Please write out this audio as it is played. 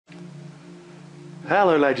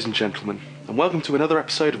Hello ladies and gentlemen, and welcome to another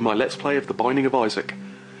episode of my Let's Play of The Binding of Isaac.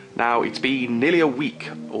 Now, it's been nearly a week,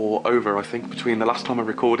 or over I think, between the last time I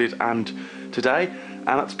recorded and today, and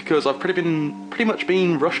that's because I've pretty much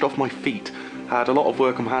been rushed off my feet. Had a lot of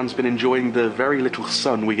work on my hands, been enjoying the very little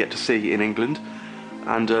sun we get to see in England,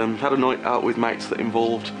 and had a night out with mates that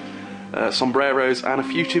involved sombreros and a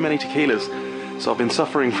few too many tequilas, so I've been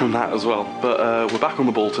suffering from that as well. But we're back on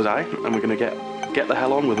the ball today, and we're going to get the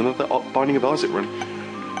hell on with another Binding of Isaac run.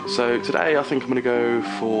 So today I think I'm going to go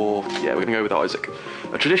for, we're going to go with Isaac.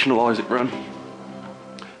 A traditional Isaac run,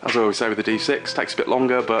 as I always say with the D6, takes a bit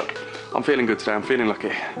longer, but I'm feeling good today, I'm feeling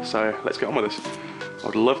lucky. So let's get on with this.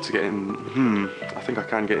 I'd love to get in, I think I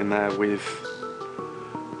can get in there with,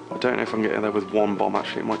 I don't know if I can get in there with one bomb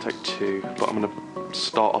actually, it might take two, but I'm going to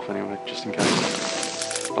start off anyway, just in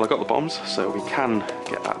case. Well, I got the bombs, so we can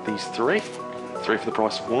get at these three. 3 for the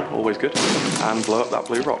price of 1, always good, and blow up that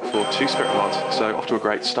blue rock for 2 spirit cards. So off to a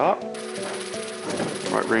great start.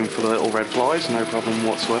 Right, room for the little red flies, no problem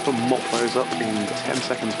whatsoever. Mop those up in 10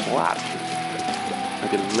 seconds flat.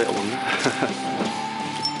 Maybe a little longer.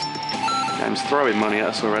 Game's throwing money at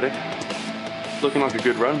us already. Looking like a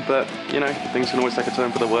good run, but you know, things can always take a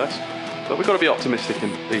turn for the worse. But we've got to be optimistic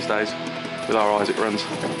these days with our Isaac runs.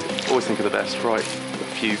 Always think of the best. Right,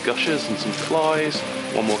 a few gushers and some flies.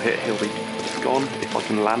 One more hit, he'll be gone if I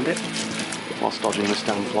can land it whilst dodging this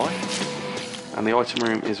damn fly. And the item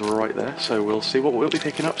room is right there, so we'll see what we'll be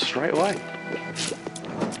picking up straight away.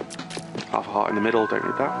 Half a heart in the middle, don't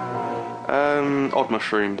need that. Odd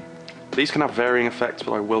mushroom. These can have varying effects,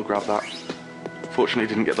 but I will grab that. Fortunately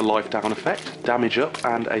didn't get the life down effect, damage up,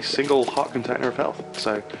 and a single heart container of health.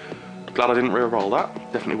 So glad I didn't re-roll that,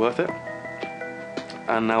 definitely worth it.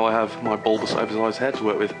 And now I have my bulbous oversized head to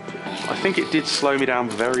work with. I think it did slow me down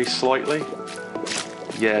very slightly.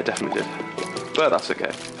 Yeah, definitely did. But that's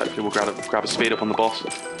okay. Hopefully we'll grab a speed up on the boss.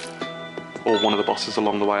 Or one of the bosses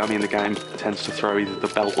along the way. I mean, the game tends to throw either the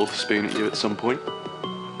belt or the spoon at you at some point.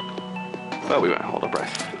 But we won't hold our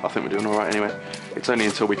breath. I think we're doing alright anyway. It's only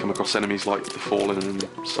until we come across enemies like the Fallen and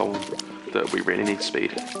so on that we really need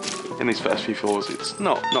speed. In these first few floors, it's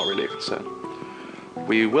not really a concern.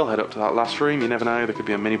 We will head up to that last room, you never know, there could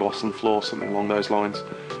be a mini-boss on the floor, something along those lines.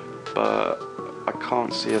 But I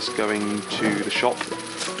can't see us going to the shop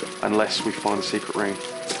unless we find a secret room.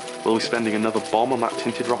 We'll be spending another bomb on that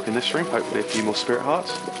tinted rock in this room, hopefully a few more spirit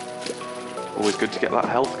hearts. Always good to get that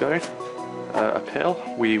health going. A pill,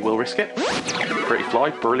 we will risk it. Pretty fly,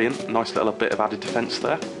 brilliant, nice little bit of added defense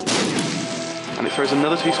there. And it throws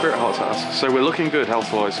another 2 spirit hearts at us, so we're looking good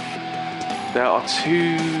health-wise. There are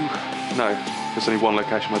there's only one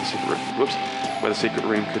location where the secret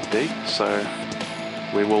room could be, so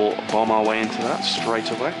we will bomb our way into that straight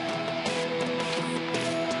away.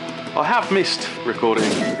 I have missed recording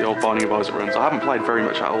the old Binding of Isaac runs. I haven't played very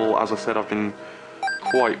much at all. As I said, I've been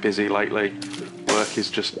quite busy lately. Work is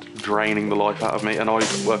just draining the life out of me, and I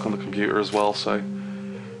work on the computer as well, so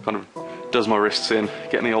kind of does my wrists in.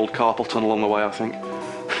 Getting the old carpal tunnel on the way, I think.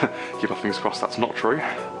 Keep my fingers crossed that's not true.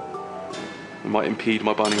 It might impede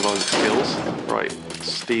my Binding of Isaac skills. Right,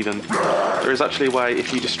 Stephen. There is actually a way,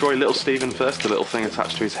 if you destroy little Stephen first, the little thing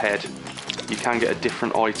attached to his head, you can get a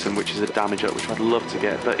different item, which is a damage up, which I'd love to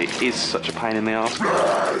get, but it is such a pain in the arse,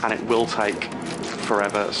 and it will take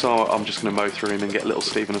forever, so I'm just going to mow through him and get little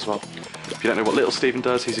Stephen as well. If you don't know what little Stephen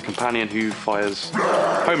does, he's a companion who fires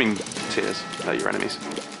homing tears at your enemies.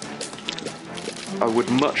 I would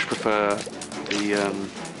much prefer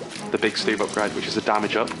the Big Steve upgrade, which is a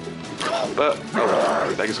damage up. But,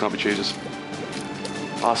 oh, beggars can't be choosers.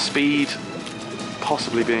 Our speed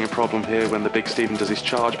possibly being a problem here when the Big Stephen does his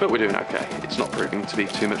charge, but we're doing okay. It's not proving to be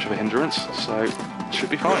too much of a hindrance, so it should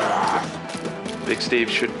be fine. Big Steve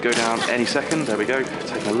should go down any second. There we go.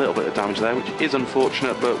 Taking a little bit of damage there, which is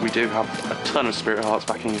unfortunate, but we do have a ton of spirit hearts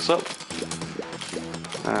backing us up.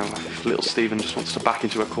 If little Stephen just wants to back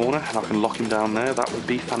into a corner and I can lock him down there, that would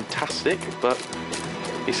be fantastic, but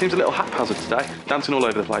he seems a little haphazard today, dancing all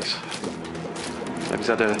over the place. Maybe he's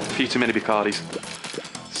had a few too many Bacardis.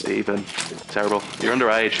 Stephen, terrible. You're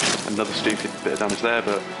underage. Another stupid bit of damage there,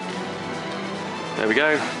 but there we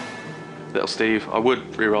go. Little Steve. I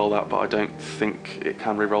would re-roll that, but I don't think it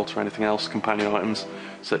can re-roll to anything else. Companion items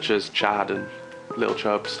such as Chad and Little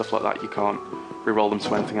Chub, stuff like that, you can't re-roll them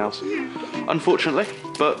to anything else, unfortunately.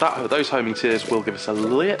 But those homing tears will give us a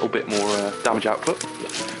little bit more damage output,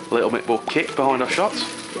 a little bit more kick behind our shots.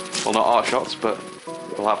 Well, not our shots, but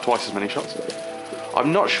we'll have twice as many shots.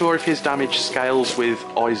 I'm not sure if his damage scales with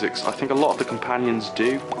Isaac's. I think a lot of the companions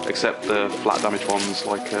do, except the flat damage ones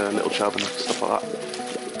like Little Chub and stuff like that.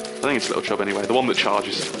 I think it's Little Chub anyway, the one that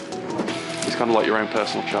charges. He's kind of like your own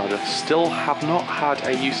personal charger. Still have not had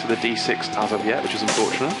a use of the D6 as of yet, which is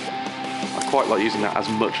unfortunate. I quite like using that as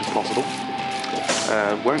much as possible.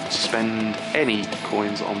 Won't spend any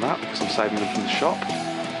coins on that because I'm saving them from the shop.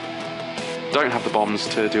 Don't have the bombs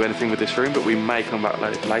to do anything with this room, but we may come back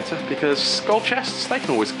later because gold chests, they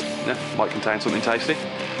can always, might contain something tasty.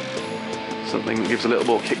 Something that gives a little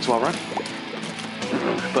more kick to our run.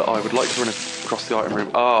 But I would like to run across the item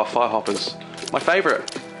room. Ah, fire hoppers. My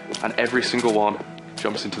favourite. And every single one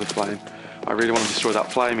jumps into the flame. I really want to destroy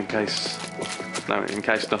that flame in case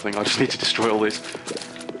nothing. I just need to destroy all these.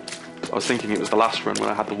 I was thinking it was the last run when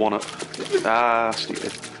I had the 1-up. Ah,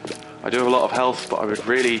 stupid. I do have a lot of health, but I would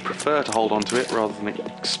really prefer to hold on to it rather than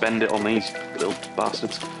expend it on these little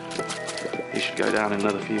bastards. He should go down in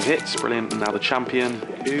another few hits. Brilliant. And now the champion,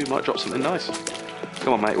 who might drop something nice.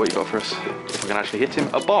 Come on, mate, what you got for us? If I can actually hit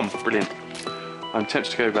him. A bomb. Brilliant. I'm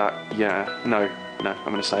tempted to go back. Yeah, no, I'm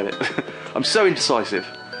going to save it. I'm so indecisive.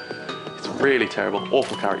 It's really terrible.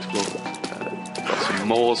 Awful character flaw. Got some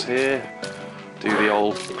Moors here. Do the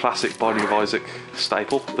old classic Binding of Isaac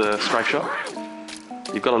staple, the strafe shot.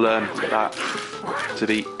 You've got to learn that to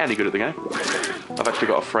be any good at the game. I've actually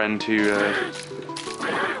got a friend who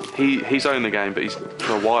he's owned the game, but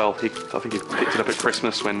for a while I think he picked it up at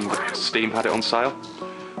Christmas when Steam had it on sale,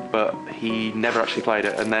 but he never actually played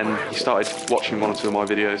it. And then he started watching 1 or 2 of my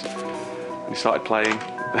videos, and he started playing,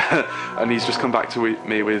 and he's just come back to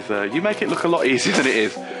me with, "You make it look a lot easier than it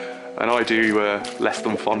is." And I do less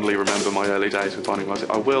than fondly remember my early days with Binding of Isaac.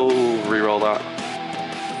 I will re-roll that.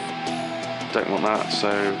 Don't want that, so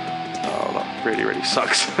that really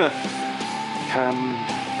sucks.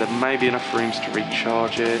 There may be enough rooms to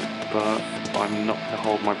recharge it, but I'm not going to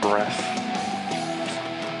hold my breath.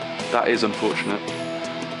 That is unfortunate.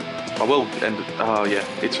 I will end it. Oh yeah,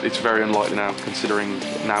 it's very unlikely now, considering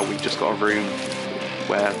now we've just got a room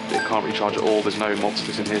where it can't recharge at all. There's no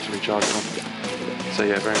monsters in here to recharge it on. So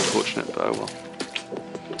yeah, very unfortunate, but oh well.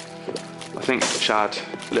 I think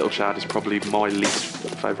Little Chad is probably my least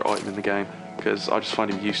favourite item in the game, because I just find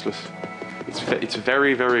him useless. It's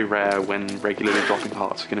very rare when regularly dropping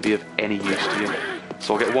hearts are going to be of any use to you.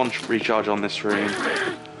 So I'll get 1 recharge on this room,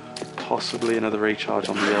 possibly another recharge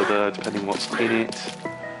on the other, depending what's in it.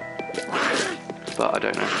 But I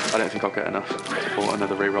don't know. I don't think I'll get enough for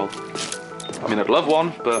another reroll. I mean, I'd love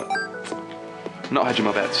one, but not hedging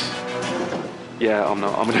my bets. Yeah, I'm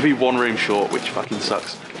not. I'm going to be 1 room short, which fucking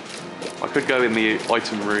sucks. I could go in the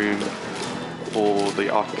item room or the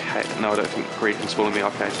arcade. No, I don't think Greed can spawn in the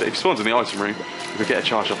arcade. But if he spawns in the item room, we could get a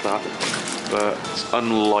charge off that. But it's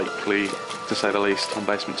unlikely, to say the least, on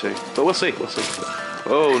basement 2. But we'll see,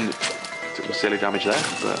 Oh, took some silly damage there,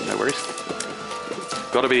 but no worries.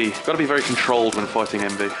 Gotta be very controlled when fighting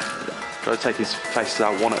Envy. Gotta take his faces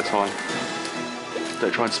out 1 at a time.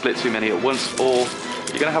 Don't try and split too many at once, or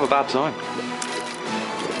you're gonna have a bad time.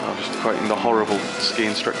 I'm just quoting the horrible ski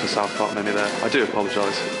instructor South Park meme there. I do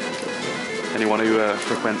apologise. Anyone who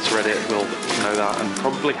frequents Reddit will know that and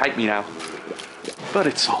probably hate me now. But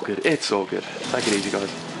it's all good, it's all good. Take it easy, guys.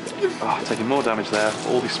 Oh, taking more damage there.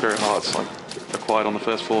 All these spirit hearts I acquired on the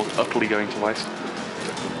first floor utterly going to waste.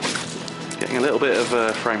 Getting a little bit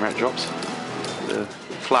of frame rate drops. The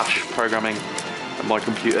flash programming and my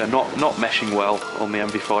computer not meshing well on the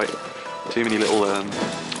MV fight. Too many little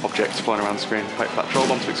objects flying around the screen. Wait for that troll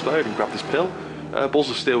bomb to explode and grab this pill. Balls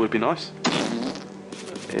of steel would be nice.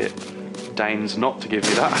 It deigns not to give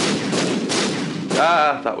me that.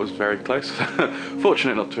 Ah, that was very close.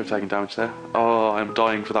 Fortunate not to have taken damage there. Oh, I'm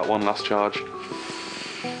dying for that 1 last charge.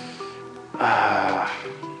 I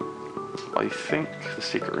think the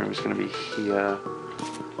secret room is going to be here.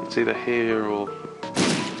 It's either here or...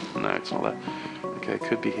 No, it's not there. Okay, it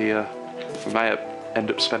could be here. We may end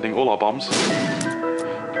up spending all our bombs.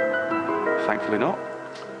 Thankfully not.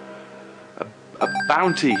 A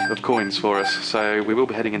bounty of coins for us, so we will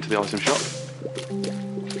be heading into the item shop.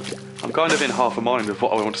 I'm kind of in half a mind of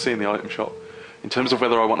what I want to see in the item shop, in terms of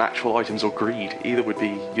whether I want actual items or greed. Either would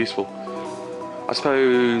be useful. I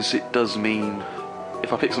suppose it does mean,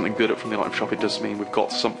 if I pick something good up from the item shop, it does mean we've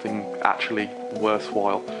got something actually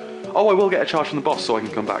worthwhile. Oh, I will get a charge from the boss so I can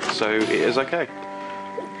come back, so it is okay.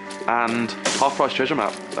 And half-price treasure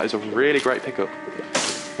map, that is a really great pickup.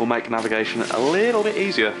 Will make navigation a little bit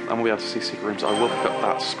easier, and we'll be able to see secret rooms. I will pick up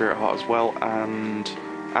that spirit heart as well, and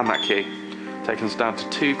that key. Taking us down to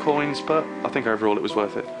 2 coins, but I think overall it was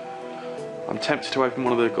worth it. I'm tempted to open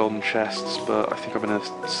one of the golden chests, but I think I'm going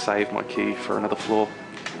to save my key for another floor,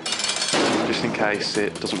 just in case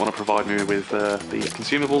it doesn't want to provide me with the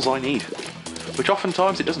consumables I need, which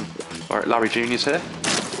oftentimes it doesn't. Alright, Larry Jr.'s here.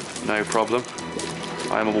 No problem.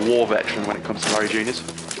 I am a war veteran when it comes to Larry Jr.'s.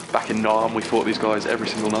 Back in Nam, we fought these guys every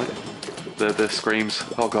single night. The screams.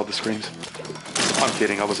 Oh god, the screams. I'm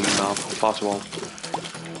kidding, I wasn't in Nam. I'm far too old.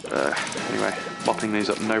 Anyway, mopping these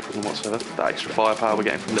up, no problem whatsoever. That extra firepower we're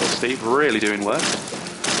getting from little Steve, really doing work.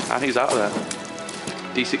 And he's out of there.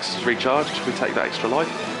 D6 is recharged, we take that extra life.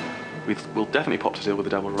 We'll definitely pop to deal with the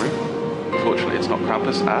Devil Room. Unfortunately, it's not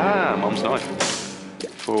Krampus. Ah, Mom's Knife.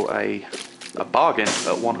 For a bargain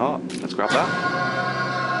at 1 heart. Let's grab that.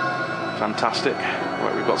 Fantastic.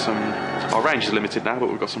 Right, we've got some... Our range is limited now, but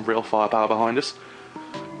we've got some real firepower behind us.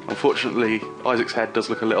 Unfortunately, Isaac's head does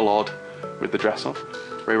look a little odd with the dress on.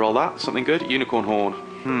 Reroll that. Something good. Unicorn Horn.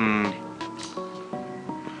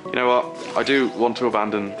 You know what? I do want to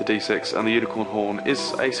abandon the D6, and the Unicorn Horn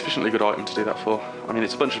is a sufficiently good item to do that for. I mean,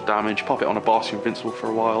 it's a bunch of damage. Pop it on a boss, you're invincible for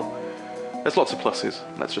a while. There's lots of pluses.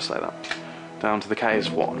 Let's just say that. Down to the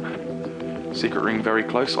KS1. Secret ring very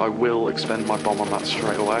close. I will expend my bomb on that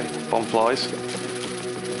straight away. Bomb flies.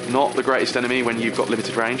 Not the greatest enemy when you've got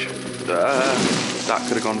limited range. That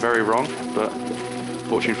could have gone very wrong, but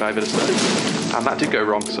fortune favoured us there. And that did go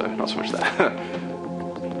wrong, so not so much there.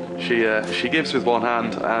 She gives with one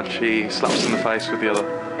hand and she slaps in the face with the other.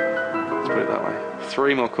 Let's put it that way.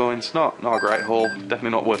 3 more coins. Not a great haul.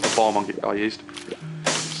 Definitely not worth the bomb I used.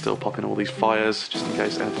 Still popping all these fires just in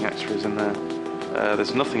case anything extra is in there.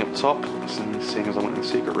 There's nothing up top, seeing as I went in the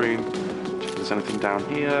secret room. Check if there's anything down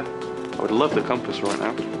here. I would love the compass right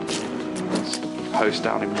now. Let's post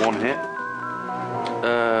down in 1 hit.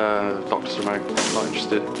 Doctor's remote, not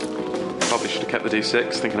interested. Probably should have kept the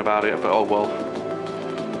D6, thinking about it, but oh well.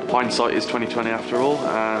 Hindsight is 20/20 after all,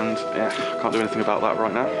 and yeah, can't do anything about that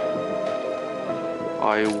right now.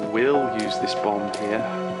 I will use this bomb here.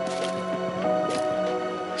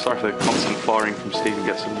 Sorry if the constant firing from Stephen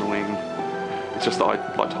gets annoying. It's just that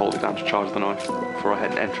I'd like to hold it down to charge the knife before I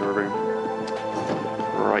enter a room.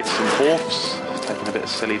 Right, some dwarfs, taking a bit of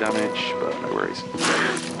silly damage, but no worries.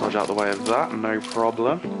 Dodge out the way of that, no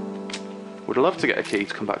problem. Would love to get a key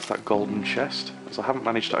to come back to that golden chest, as I haven't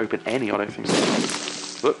managed to open any, I don't think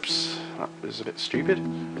so. Whoops, that was a bit stupid.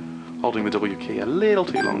 Holding the W key a little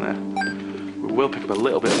too long there. We will pick up a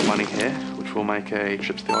little bit of money here, which will make a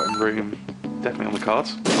trip to the item room definitely on the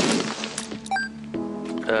cards.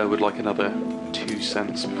 Would like another 2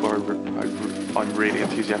 cents before I'm really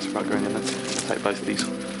enthusiastic about going in there. Take both of these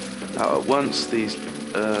out at once. These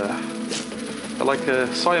are like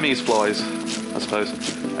Siamese flies, I suppose.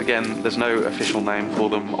 Again, there's no official name for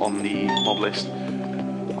them on the mob list.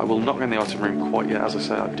 I will not go in the item room quite yet. As I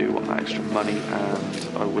say, I do want that extra money,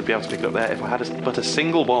 and I would be able to pick it up there if I had but a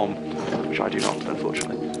single bomb, which I do not,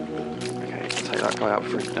 unfortunately. Okay, take that guy out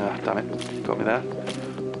for damn it, got me there.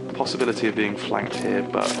 Possibility of being flanked here,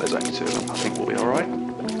 but there's only 2 of them. I think we'll be alright.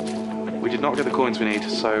 We did not get the coins we need,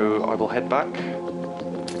 so I will head back.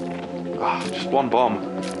 Just 1 bomb.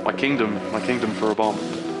 My kingdom for a bomb.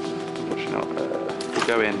 Unfortunately not. We'll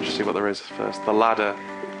go in, just see what there is first. The ladder,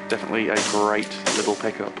 definitely a great little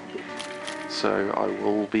pickup. So I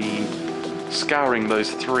will be scouring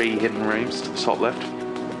those 3 hidden rooms to the top left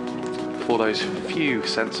for those few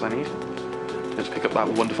cents I need to pick up that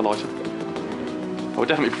wonderful item. I would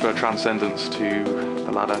definitely prefer Transcendence to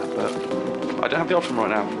the ladder, but I don't have the option right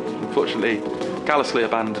now. Unfortunately, callously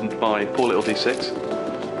abandoned my poor little D6,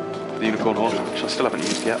 the Unicorn Horn, which I still haven't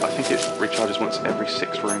used yet. I think it recharges once every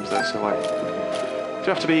 6 rooms though, so I do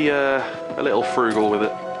have to be a little frugal with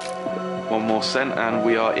it. 1 more cent and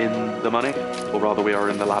we are in the money, or rather we are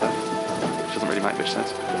in the ladder, which doesn't really make much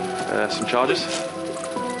sense. Some charges.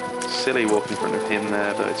 Silly walking in front of him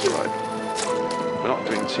there, but it's alright. We're not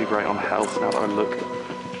doing too great on health now that I look.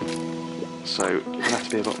 So, you're going to have to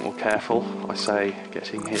be a bit more careful, I say,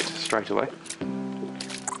 getting hit straight away.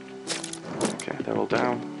 Okay, they're all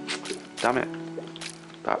down. Damn it.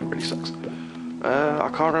 That really sucks. I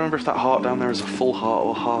can't remember if that heart down there is a full heart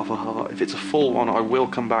or half a heart. If it's a full one, I will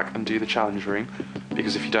come back and do the challenge room,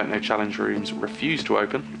 because if you don't know, challenge rooms refuse to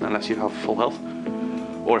open unless you have full health.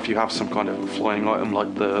 Or if you have some kind of flying item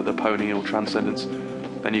like the pony or Transcendence,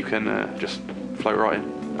 then you can just float right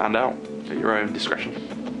in and out at your own discretion.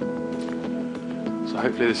 So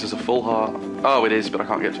hopefully this is a full heart. Oh, it is, but I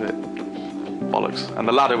can't get to it. Bollocks. And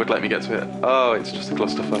the ladder would let me get to it. Oh, it's just a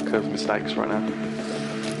clusterfuck of mistakes right now.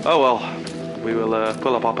 Oh well. We will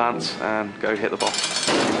pull up our pants and go hit the boss.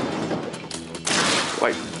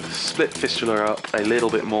 Wait, split Fistula up a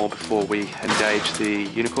little bit more before we engage the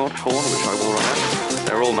Unicorn Horn, which I will right now.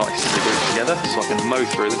 They're all nicely grouped together, so I can mow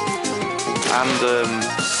through them. And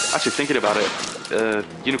actually thinking about it,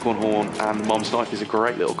 Unicorn Horn and Mom's Knife is a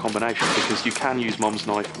great little combination, because you can use Mom's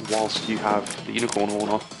Knife whilst you have the Unicorn Horn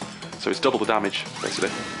on. So it's double the damage,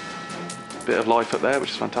 basically. bit of life up there, which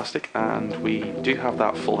is fantastic, and we do have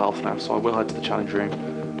that full health now, so I will head to the challenge room.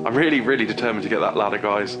 I'm really determined to get that ladder,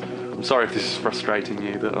 guys. I'm sorry if this is frustrating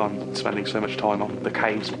you, that I'm spending so much time on the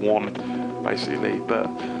Caves 1, basically, but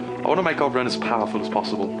I want to make our run as powerful as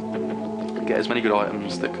possible. Get as many good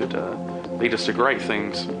items that could lead us to great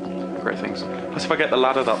things. Plus, if I get the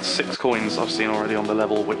ladder, that's 6 coins I've seen already on the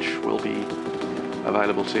level, which will be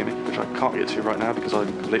available to me, which I can't get to right now because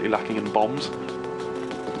I'm completely lacking in bombs.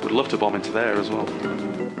 Would love to bomb into there as well.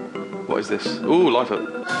 What is this? Ooh, life up.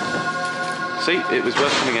 See, it was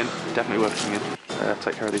worth coming in. Definitely worth coming in.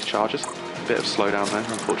 Take care of these charges. Bit of slowdown there,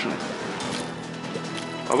 unfortunately.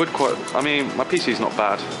 I mean, my PC is not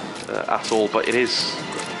bad at all, but it's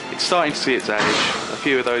starting to see its age. A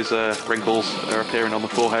few of those wrinkles are appearing on the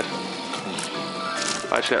forehead.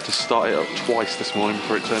 I actually had to start it up twice this morning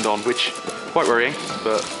before it turned on, which quite worrying,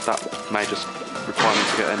 but that may just require me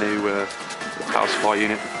to get a new power supply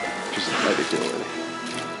unit, which is no big deal really.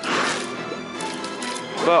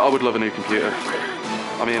 But I would love a new computer.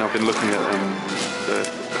 I mean, I've been looking at the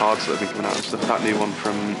cards that have been coming out and stuff. That new one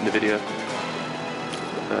from NVIDIA,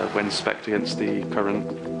 when spec'd against the current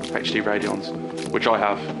HD Radeons, which I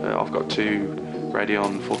have. I've got 2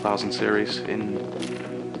 Radeon 4000 series in.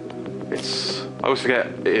 I always forget.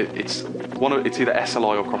 It's either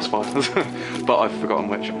SLI or Crossfire, but I've forgotten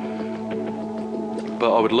which.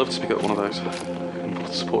 But I would love to pick up one of those. And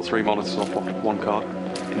support 3 monitors off 1 card.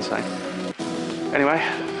 Insane. Anyway,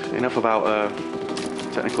 enough about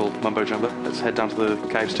technical mumbo jumbo. Let's head down to the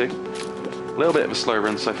caves too. A little bit of a slow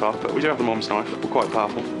run so far, but we do have the Mom's Knife. We're quite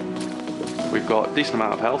powerful. We've got a decent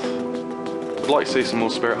amount of health. Would like to see some more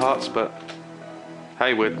Spirit Hearts, but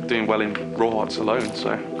hey, we're doing well in Raw Hearts alone,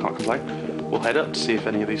 so can't complain. We'll head up to see if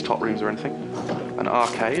any of these top rooms are anything. An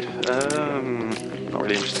arcade. Not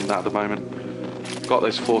really interested in that at the moment. Got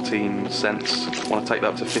those 14 cents. Want to take that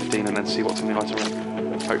up to 15 and then see what's in the item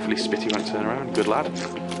room. Hopefully Spitty won't turn around. Good lad.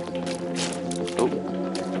 Oh,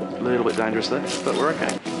 a little bit dangerous there, but we're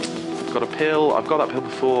okay. Got a pill. I've got that pill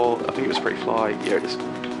before. I think it was Pretty Fly. Here it is.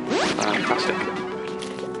 Fantastic.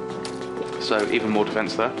 So even more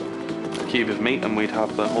defense there. A cube of meat and we'd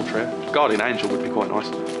have the whole trio. Guardian Angel would be quite nice.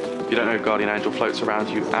 If you don't know, Guardian Angel floats around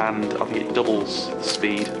you and I think it doubles the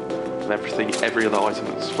speed of every other item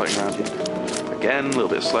that's floating around you. Again, a little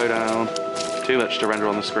bit of slowdown. Too much to render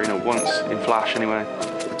on the screen at once, in Flash anyway.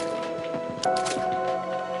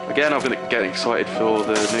 Again, I've been getting excited for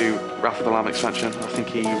the new Wrath of the Lamb expansion. I think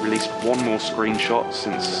he released 1 more screenshot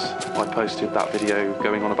since I posted that video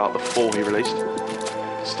going on about the 4 he released.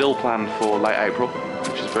 Still planned for late April,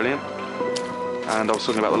 which is brilliant. And I was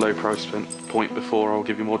talking about the low price point before. I'll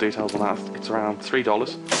give you more details on that. It's around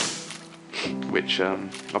 $3, which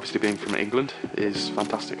obviously being from England is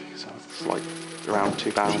fantastic. So it's like around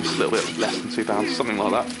 £2, a little bit less than £2, something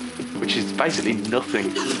like that, which is basically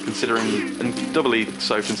nothing considering, and doubly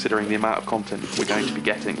so considering the amount of content we're going to be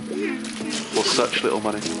getting for such little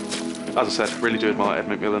money. As I said, really do admire Ed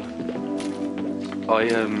McMillen. I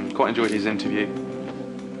quite enjoyed his interview.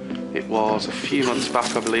 It was a few months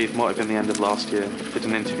back, I believe, might have been the end of last year. Did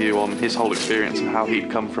an interview on his whole experience and how he'd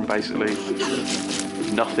come from basically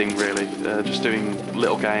nothing really, just doing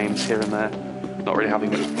little games here and there. Not really having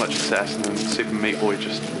much success, and then Super Meat Boy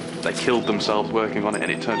they killed themselves working on it, and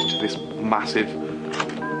it turned into this massive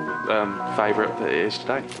favourite that it is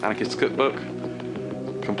today. Anarchist's Cookbook,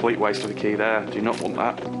 complete waste of a key there. Do not want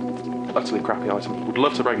that. Utterly crappy item. Would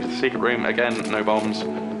love to break into the secret room again. No bombs.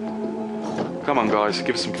 Come on, guys,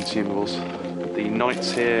 give us some consumables. The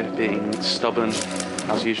knights here being stubborn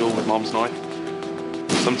as usual with Mom's Knife.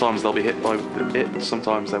 Sometimes they'll be hit by it,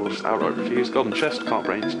 sometimes they will just outright refuse. Golden chest, can't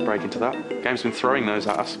break into that. Game's been throwing those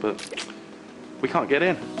at us, but we can't get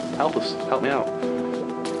in. Help us, help me out.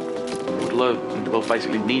 We'll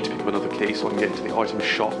basically need to pick up another key so I can get into the item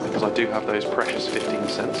shop, because I do have those precious 15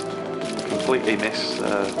 cents. Completely miss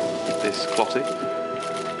this Clotty,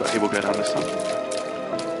 but he will go down this time.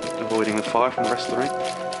 Avoiding the fire from the rest of the ring.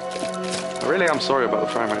 I really am sorry about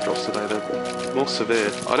the frame rate drops today, they're more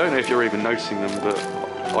severe. I don't know if you're even noticing them, but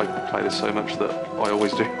I play this so much that I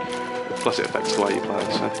always do. Plus it affects the way you play,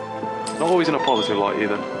 so not always in a positive light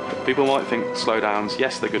either. People might think slowdowns,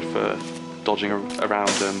 yes, they're good for dodging around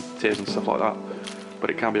tiers and stuff like that, but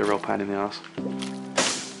it can be a real pain in the ass.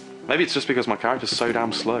 Maybe it's just because my character's so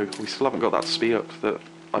damn slow. We still haven't got that speed up that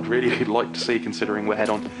I'd really like to see, considering we're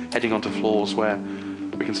heading onto floors where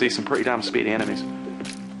we can see some pretty damn speedy enemies.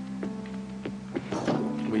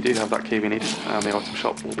 We do have that key we need, and the item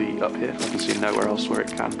shop will be up here. I can see nowhere else where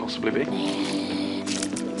it can possibly be.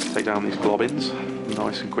 Take down these globins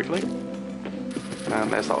nice and quickly. And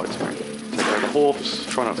there's that item ring. Take out the horse,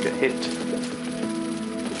 try not to get hit.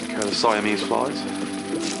 Okay, the Siamese flies.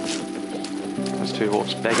 Those two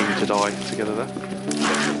hawks begging to die together there.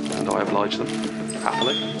 And I oblige them,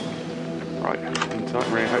 happily. Right,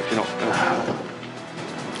 hopefully not.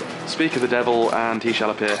 Speak of the devil and he shall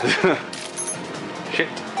appear. Shit.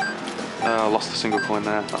 Lost a single coin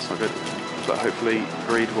there, that's not good. But hopefully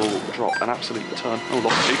greed will drop an absolute ton. Oh,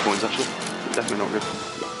 lost 2 coins actually. Definitely not good.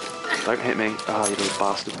 Don't hit me. Ah, you little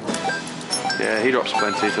bastard. Yeah, he drops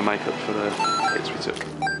plenty to make up for the hits we took.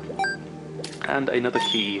 And another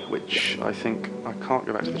key, which I think I can't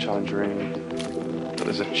go back to the challenge room, but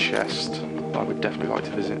there's a chest I would definitely like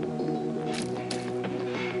to visit.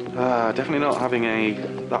 Definitely not having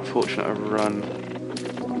that fortunate a run.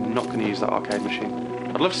 I'm not going to use that arcade machine.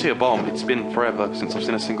 I'd love to see a bomb. It's been forever since I've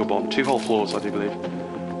seen a single bomb. 2 whole floors, I do believe,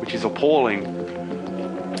 which is appalling.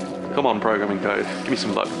 Come on, programming code. Give me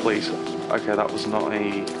some luck, please. Okay, that was not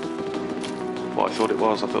what I thought it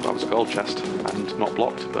was. I thought that was a gold chest and not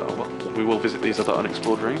blocked, but well, we will visit these other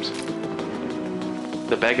unexplored rooms.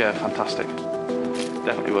 The beggar, fantastic.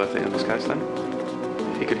 Definitely worth it in this case then.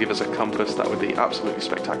 If he could give us a compass, that would be absolutely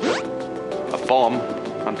spectacular. A bomb,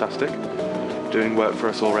 fantastic. Doing work for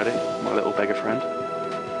us already, my little beggar friend.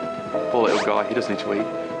 Poor little guy, he does need to eat.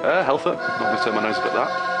 Health up, not going to turn my nose up at that.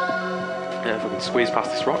 Yeah, if I can squeeze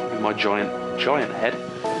past this rock with my giant head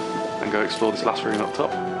and go explore this last room up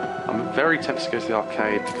top. I'm very tempted to go to the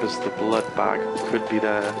arcade because the blood bag could be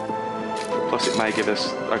there. Plus it may give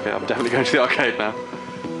us... Okay, I'm definitely going to the arcade now.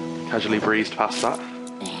 Casually breezed past that.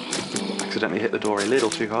 Accidentally hit the door a little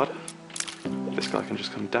too hard. This guy can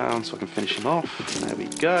just come down so I can finish him off. There we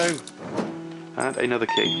go. And another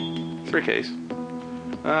key. 3 keys.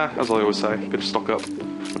 As I always say, good to stock up.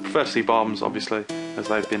 I prefer to see bombs, obviously, as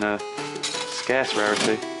they've been a scarce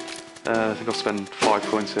rarity. I think I'll spend 5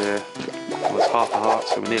 coins here. Well, it's half a heart,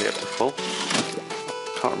 so we're nearly up to full.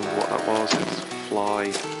 Can't remember what that was. It's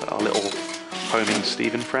fly. Our little homing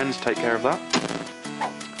Stephen friends take care of that.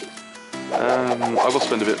 I will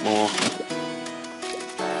spend a bit more,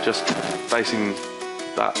 just basing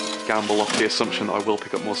that gamble off the assumption that I will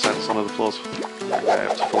pick up more cents on other floors. Okay,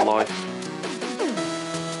 up to full life.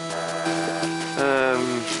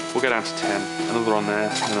 We'll go down to 10. Another on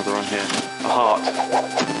there, another on here. A heart.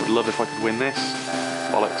 Would love if I could win this.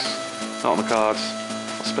 Bollocks. Not on the cards.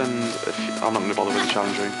 I'll spend a few... I'm not going to bother with the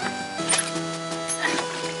challenge room.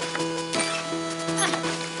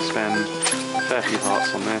 Spend a fair few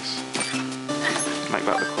hearts on this. Make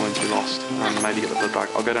back the coins we lost. And maybe get the blood bag.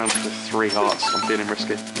 I'll go down to 3 hearts. I'm feeling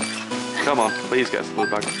risky. Come on, please get us the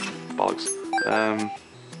blood bag. Bollocks.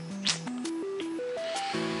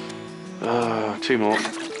 2 more.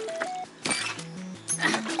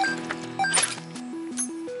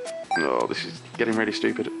 Oh, this is getting really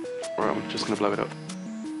stupid. Or I'm just going to blow it up.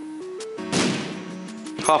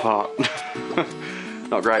 Half heart.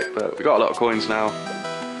 Not great, but we got a lot of coins now.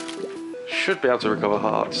 Should be able to recover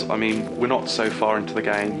hearts. I mean, we're not so far into the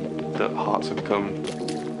game that hearts have become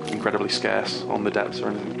incredibly scarce on the depths or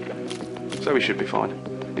anything. So we should be fine.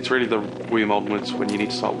 It's really the room onwards when you need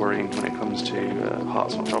to start worrying when it comes to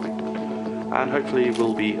hearts not dropping. And hopefully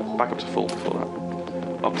we'll be back up to full before that.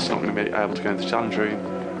 Obviously not going to be able to go into the challenge room.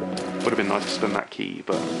 Would have been nice to spend that key,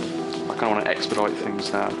 but I kind of want to expedite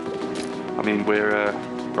things now. I mean, we're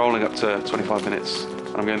rolling up to 25 minutes,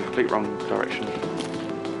 and I'm going in the complete wrong direction.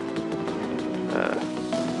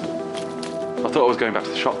 I thought I was going back to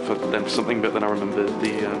the shop for them for something, but then I remembered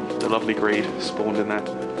the lovely greed spawned in there,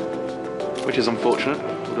 which is unfortunate.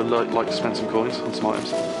 Would have liked to spend some coins on some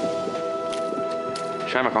items.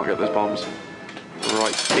 Shame I can't get those bombs.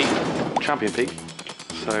 Right, Pete, champion Pete.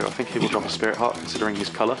 So I think he will drop a spirit heart considering his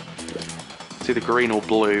colour. It's either green or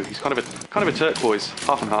blue. He's kind of a turquoise,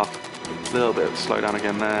 half and half. A little bit of slowdown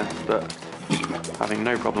again there, but having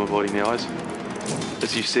no problem avoiding the eyes.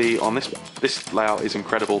 As you see on this layout is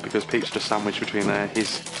incredible because Pete's just sandwiched between there. His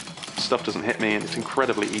stuff doesn't hit me and it's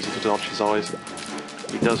incredibly easy to dodge his eyes.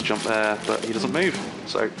 He does jump there, but he doesn't move,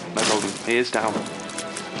 so no problem. He is down.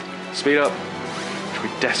 Speed up, which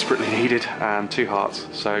we desperately needed, and 2 hearts.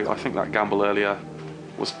 So I think that gamble earlier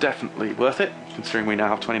was definitely worth it, considering we now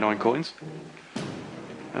have 29 coins.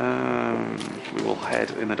 We will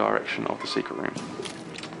head in the direction of the secret room.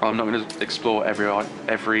 I'm not going to explore every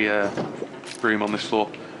room on this floor.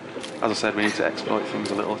 As I said, we need to exploit things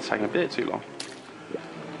a little. It's taking a bit too long.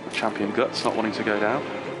 Champion Guts not wanting to go down,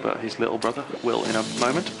 but his little brother will in a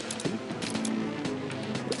moment.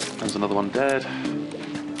 There's another one dead.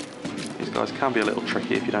 These guys can be a little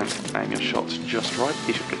tricky if you don't aim your shots just right.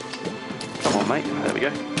 He should get it. Come on, mate. There we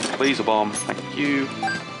go. Please a bomb. Thank you.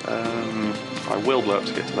 I will blow up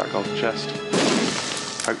to get to that golden chest.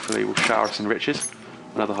 Hopefully it will shower us in riches.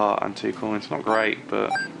 Another heart and 2 coins. Not great,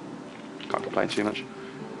 but can't complain too much.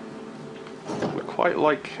 Would quite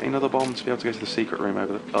like another bomb to be able to go to the secret room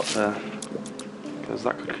up there, because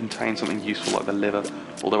that could contain something useful like the liver,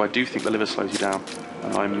 although I do think the liver slows you down,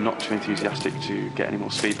 and I'm not too enthusiastic to get any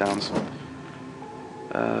more speed downs.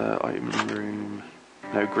 Item room...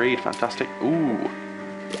 no greed, fantastic. Ooh,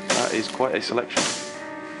 that is quite a selection.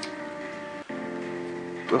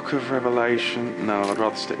 Book of Revelation... no, I'd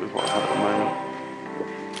rather stick with what I have at the moment.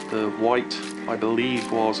 The white, I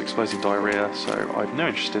believe, was explosive diarrhea, so I have no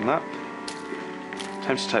interest in that.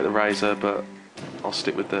 Tempted to take the razor, but I'll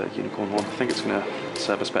stick with the unicorn one. I think it's going to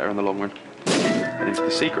serve us better in the long run. Head into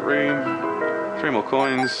the secret room. 3 more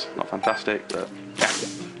coins. Not fantastic, but yeah,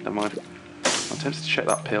 never mind. I'm tempted to check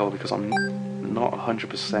that pill because I'm not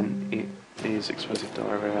 100% it is explosive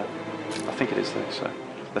diarrhea. I think it is though, so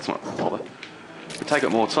let's not bother. We take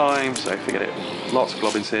up more time, so forget it. Lots of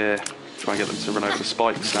globins here. Try and get them to run over the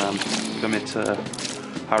spikes and commit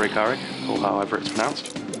harikari, or however it's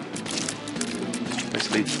pronounced.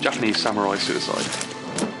 Basically, Japanese samurai suicide.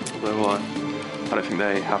 Although I don't think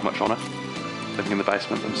they have much honour, living in the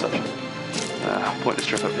basement and such. Pointless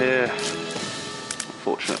trip up here.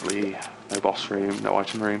 Unfortunately, no boss room, no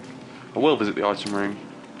item room. I will visit the item room,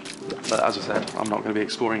 but as I said, I'm not going to be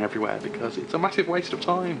exploring everywhere because it's a massive waste of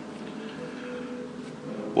time.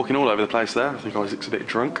 Walking all over the place there. I think Isaac's a bit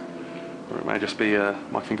drunk, or it may just be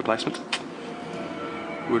my finger placement.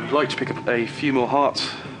 Would like to pick up a few more hearts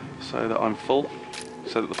so that I'm full,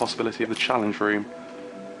 so that the possibility of the challenge room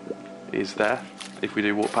is there if we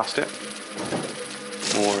do walk past it.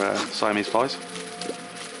 More Siamese pies.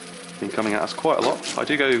 Been coming at us quite a lot. I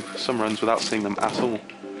do go some runs without seeing them at all.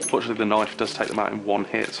 Fortunately, the knife does take them out in one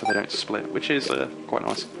hit, so they don't split, which is quite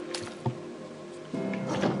nice.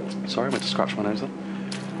 Sorry, I meant to scratch my nose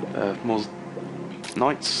there. More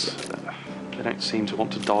knights. They don't seem to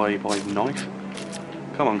want to die by knife.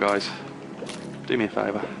 Come on, guys. Do me a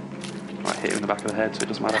favour. Right, hit him in the back of the head, so it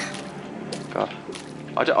doesn't matter. God.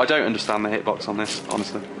 I don't understand the hitbox on this,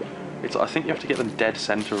 honestly. I think you have to get them dead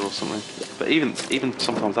centre or something. But even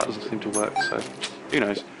sometimes that doesn't seem to work, so who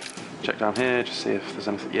knows. Check down here, just see if there's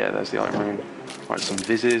anything. Yeah, there's the item room. Right, some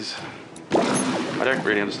vizzes. I don't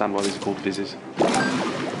really understand why these are called vizzes.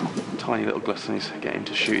 Tiny little gluttonies. Get him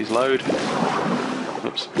to shoot his load.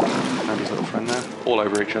 Oops. And his little friend there. All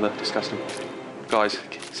over each other. Disgusting. Guys,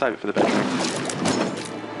 save it for the bedroom.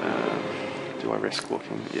 Do I risk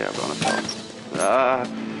walking? Yeah, I've got on a top.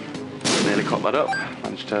 Nearly caught that up.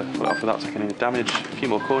 Managed to pull it off without taking any damage. A few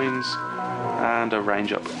more coins. And a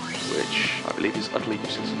range up, which I believe is utterly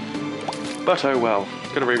useless. But oh well.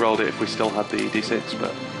 Could have re-rolled it if we still had the D6,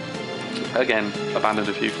 but again, abandoned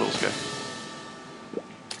a few floors ago.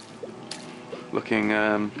 Looking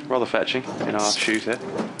rather fetching in our shoot here.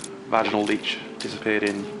 Vaginal leech disappeared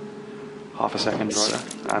in half a second right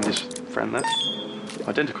there, and his friend there.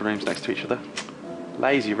 Identical rooms next to each other.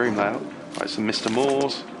 Lazy room layout. Right, some Mr.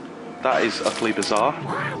 Moores. That is utterly bizarre.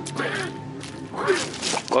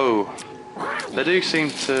 Whoa. There do seem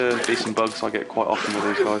to be some bugs I get quite often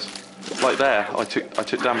with these guys. Like there, I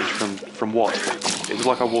took damage from what? It was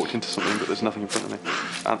like I walked into something, but there's nothing in front of me.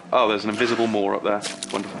 And oh, there's an invisible Moor up there.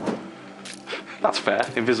 Wonderful. That's fair.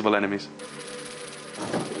 Invisible enemies.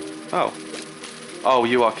 Oh. Oh,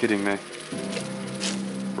 you are kidding me.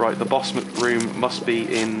 Right, the boss room must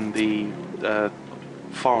be in the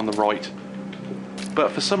far on the right.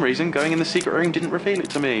 But for some reason, going in the secret room didn't reveal it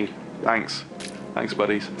to me. Thanks. Thanks,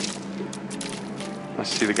 buddies.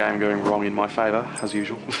 Nice to see the game going wrong in my favour, as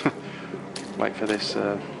usual. Wait for this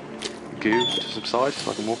goo to subside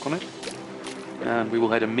so I can walk on it. And we will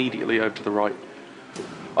head immediately over to the right.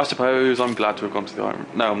 I suppose I'm glad to have gone to the item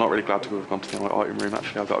room. No, I'm not really glad to have gone to the item room,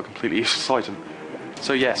 actually. I've got a completely useless item.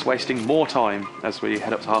 So yes, wasting more time as we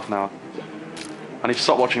head up to half an hour. I need to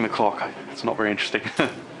stop watching the clock. It's not very interesting.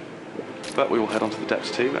 But we will head on to the depths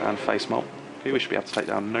too and face Mol, who we should be able to take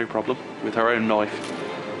down no problem with her own knife,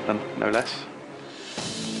 and no less.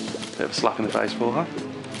 Bit of a slap in the face for her,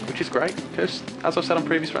 which is great because, as I've said on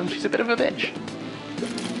previous runs, she's a bit of a bitch.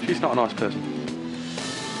 She's not a nice person.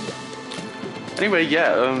 Anyway,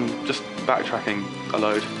 yeah, just backtracking a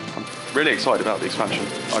load. I'm really excited about the expansion.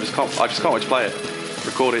 I just can't wait to play it,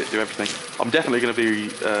 record it, do everything. I'm definitely going to be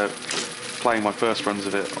playing my first runs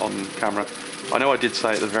of it on camera. I know I did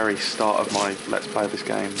say at the very start of my Let's Play of this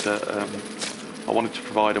game that I wanted to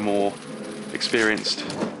provide a more experienced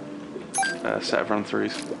set of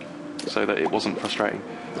run-throughs so that it wasn't frustrating.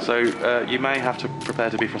 So you may have to prepare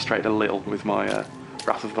to be frustrated a little with my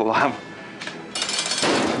Wrath of the Lamb.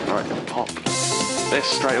 Alright, pop this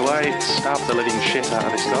straight away, stab the living shit out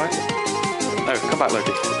of this guy. No, come back,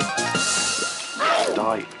 Loki.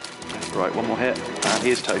 Die. Right, one more hit, and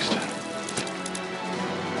he is toast.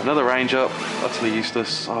 Another range up, utterly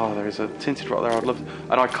useless. Oh, there is a tinted rock there. I'd love,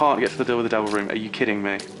 and I can't get to the door with the devil room. Are you kidding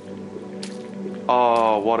me?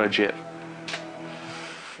 Oh, what a jip!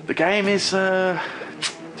 The game is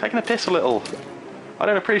taking a piss a little. I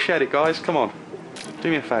don't appreciate it, guys. Come on, do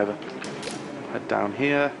me a favour. Head down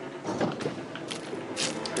here.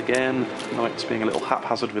 Again, knights being a little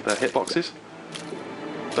haphazard with their hitboxes.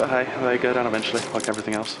 But hey, they go down eventually, like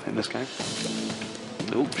everything else in this game.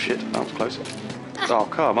 Oh shit, that was close. Oh,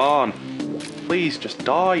 come on! Please, just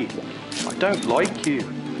die! I don't like you!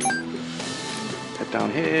 Head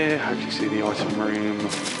down here, hopefully see the item room.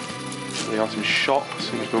 The item shop,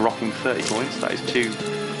 seeing as we're rocking 30 coins. That is 2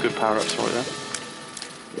 good power-ups right there.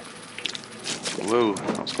 Whoa,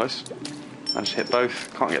 that was close. Managed to hit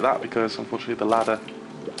both. Can't get that because, unfortunately, the ladder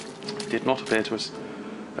did not appear to us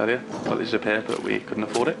earlier. Well, it did appear, but we couldn't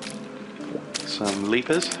afford it. Some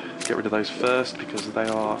leapers. Get rid of those first because they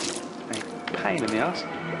are a pain in the ass.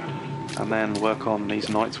 And then work on these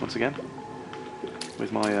knights once again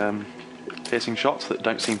with my piercing shots that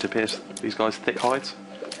don't seem to pierce these guys' thick hides.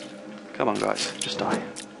 Come on, guys, just die.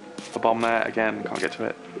 The bomb there again, can't get to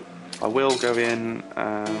it. I will go in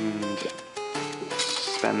and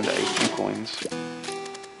spend a few coins.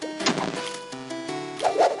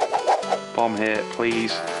 Bomb here,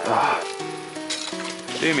 please. Ugh.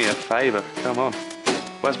 Do me a favour, come on.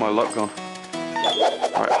 Where's my luck gone?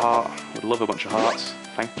 Right, heart. Would love a bunch of hearts.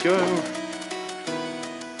 Thank you.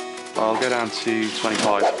 I'll go down to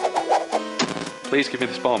 25. Please give me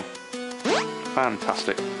this bomb.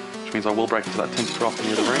 Fantastic. Which means I will break into that tinted rock in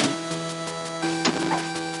the other room.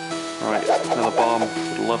 Right, another bomb.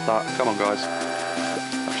 Would love that. Come on, guys.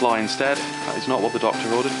 A fly instead. That is not what the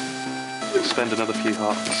doctor ordered. We'll spend another few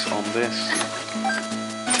hearts on this.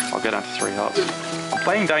 I'll go down to 3 hearts. I'm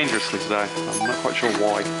playing dangerously today. I'm not quite sure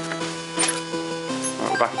why.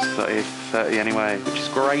 Right, we're back up to 30 anyway, which is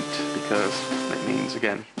great because it means,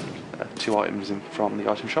 again, 2 items in from the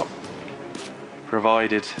item shop.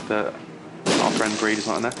 Provided that our friend Greed is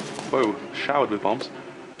not in there. Whoa, showered with bombs.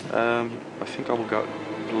 I think I will go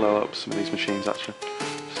blow up some of these machines actually.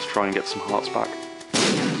 Just try and get some hearts back.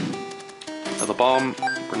 Another bomb,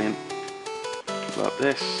 brilliant. Blow up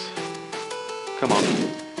this. Come on.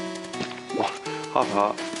 Half a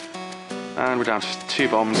heart. And we're down to 2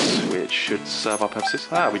 bombs, which should serve our purposes.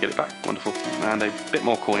 Ah, we get it back. Wonderful. And a bit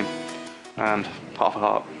more coin. And half a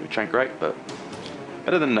heart, which ain't great, but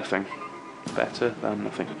better than nothing. Better than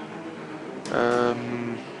nothing.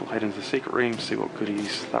 We'll head into the secret room, see what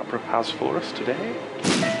goodies that has for us today.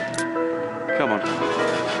 Come on.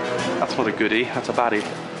 That's not a goodie, that's a baddie.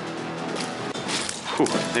 Whew,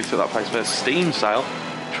 need to put that place for a Steam sale,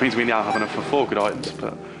 which means we now have enough for 4 good items,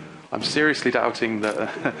 but I'm seriously doubting that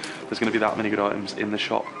there's going to be that many good items in the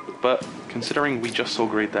shop. But considering we just saw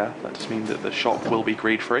greed there, that does mean that the shop will be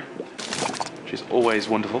greed free, which is always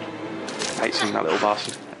wonderful. I hate seeing that little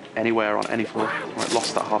bastard anywhere on any floor. Right,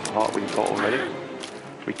 lost that half a heart we've got already.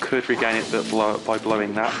 We could regain it by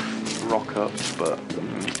blowing that rock up, but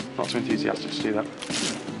not so enthusiastic to do that.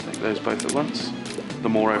 Take those both at once. The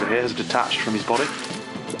Moor over here has detached from his body.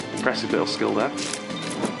 Impressive little skill there.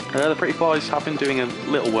 The Pretty Flies have been doing a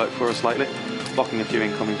little work for us lately, blocking a few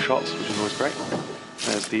incoming shots, which is always great.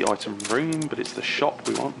 There's the item room, but it's the shop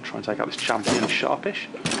we want. Try and take out this champion Sharpish.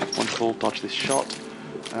 Wonderful, dodge this shot,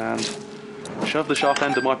 and shove the sharp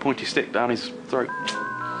end of my pointy stick down his throat.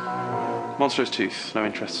 Monstrous Tooth, no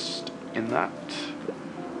interest in that.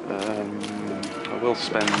 I will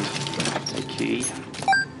spend a key.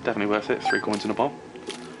 Definitely worth it, 3 coins and a bomb.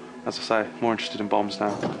 As I say, more interested in bombs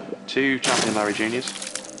now. 2 Champion Larry Juniors.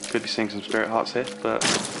 Could be seeing some spirit hearts here, but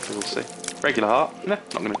we'll see. Regular heart, nah,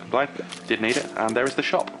 not going to complain. Did need it, and there is the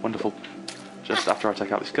shop. Wonderful. Just after I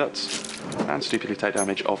take out these guts, and stupidly take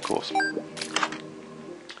damage, of course.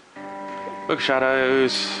 Book of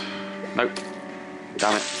Shadows. Nope.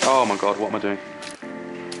 Damn it. Oh my god, what am I doing?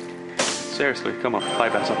 Seriously, come on, play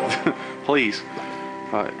better. Please.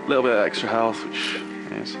 Right, a little bit of extra health, which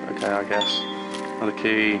is okay, I guess. Another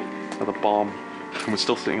key, another bomb, and we're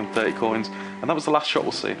still sitting on 30 coins. And that was the last shot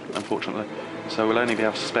we'll see, unfortunately. So we'll only be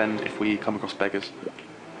able to spend if we come across beggars.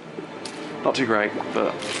 Not too great,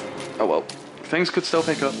 but oh well. Things could still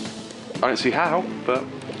pick up. I don't see how, but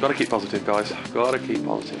gotta keep positive, guys. Gotta keep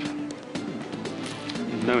positive.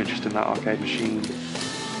 No interest in that arcade machine.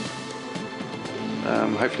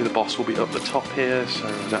 Hopefully the boss will be up the top here, so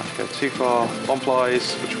we don't have to go too far. Bomb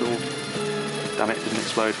flies, which will... Damn it, didn't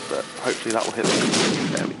explode, but hopefully that will hit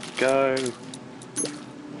them. There we go.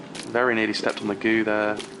 Very nearly stepped on the goo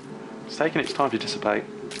there. It's taken its time to dissipate,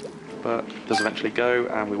 but it does eventually go,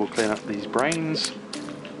 and we will clean up these brains.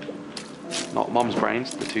 Not Mom's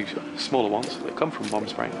brains, the two smaller ones that come from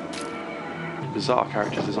Mom's brain. Bizarre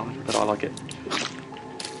character design, but I like it.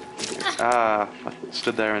 Ah, I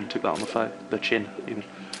stood there and took that on the chin, even.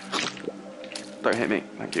 Don't hit me,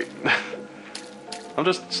 thank you. I'm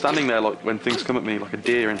just standing there like when things come at me like a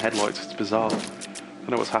deer in headlights. It's bizarre. I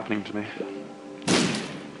don't know what's happening to me.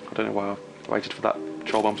 I don't know why I waited for that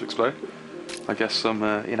troll bomb to explode. I guess some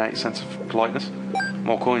innate sense of politeness.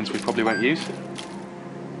 More coins we probably won't use.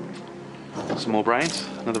 Some more brains.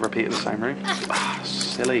 Another repeat of the same room. Ah,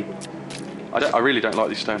 silly. I really don't like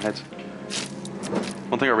these stone heads.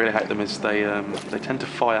 One thing I really hate them is they tend to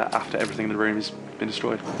fire after everything in the room has been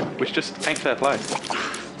destroyed, which just ain't fair play.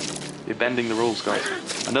 You're bending the rules,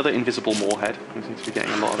 guys. Another invisible moorhead. We seem to be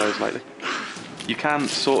getting a lot of those lately. You can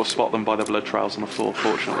sort of spot them by the blood trails on the floor,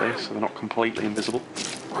 fortunately, so they're not completely invisible.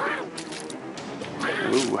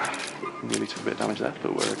 Ooh, nearly took a bit of damage there,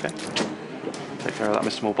 but we're okay. Take care of that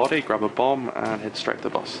Mr. More body, grab a bomb, and head straight to the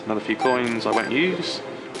boss. Another few coins I won't use.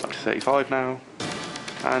 Up to 35 now.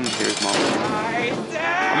 And here's Mom.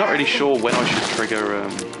 I'm not really sure when I should trigger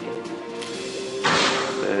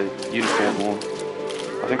the unicorn horn.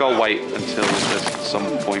 I think I'll wait until there's some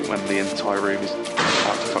point when the entire room is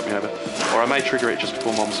about to fuck me over. Or I may trigger it just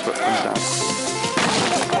before Mom's foot comes down.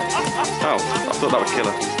 Oh, I thought that would kill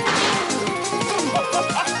her.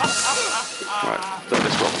 Right, done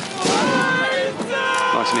this one.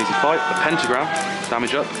 Nice and easy fight. A pentagram,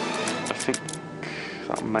 damage up. I think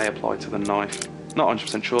that may apply to the knife. Not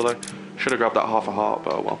 100% sure though. Should have grabbed that half a heart,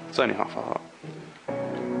 but oh well, it's only half a heart.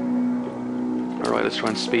 Alright, let's try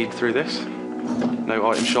and speed through this. No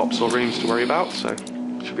item shops or rooms to worry about, so it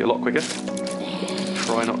should be a lot quicker.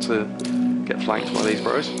 Try not to get flanked by these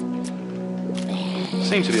bros.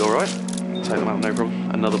 Seem to be alright. Take them out, no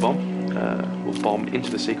problem. Another bomb. We'll bomb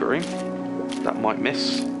into the secret room. That might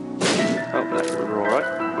miss. Oh, we're alright.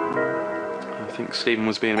 I think Stephen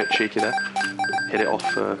was being a bit cheeky there. Hit it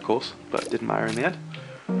off, of course, but it didn't matter in the end.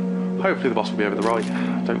 Hopefully the boss will be over the right.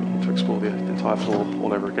 I don't want to explore the entire floor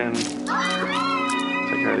all over again.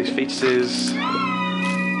 Take care of these fetuses.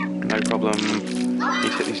 No problem.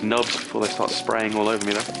 Need to hit these nubs before they start spraying all over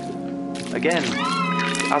me though. Again,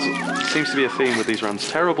 as seems to be a theme with these runs,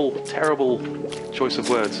 terrible, terrible choice of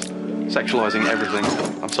words. Sexualizing everything.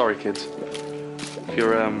 I'm sorry, kids. If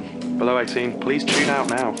you're below 18, please tune out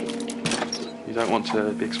now. You don't want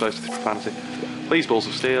to be exposed to profanity. Please, balls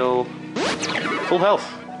of steel. Full health.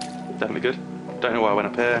 Definitely good. Don't know why I went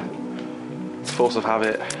up here. Force of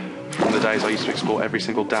habit from the days I used to explore every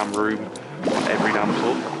single damn room on every damn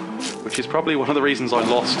floor, which is probably one of the reasons I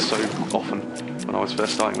lost so often when I was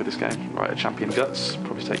first starting with this game. Right, a champion guts.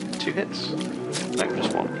 Probably take 2 hits. No,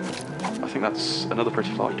 just 1. I think that's another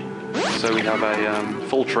pretty fly. So we have a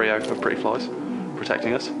full trio of pretty flies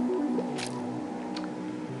protecting us.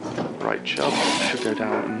 Right, Chubb should go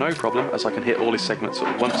down no problem, as I can hit all his segments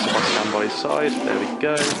at once if I stand by his side. There we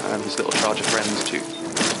go, and his little charger friends too.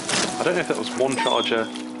 I don't know if that was one charger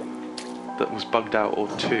that was bugged out or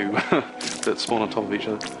 2 that spawn on top of each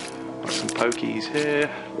other. Got some pokies here.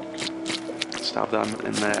 Stab them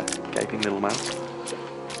in their gaping little mouths.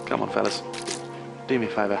 Come on, fellas. Do me a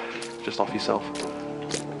favour. Just off yourself.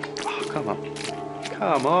 Oh, come on.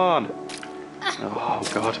 Come on! Oh,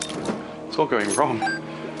 God. It's all going wrong.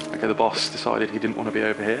 Okay, the boss decided he didn't want to be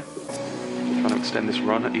over here. Trying to extend this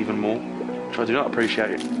run even more, which I do not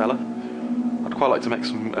appreciate, fella. I'd quite like to make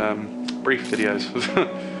some brief videos.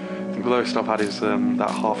 I think the lowest I've had is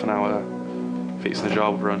that half an hour Feats in the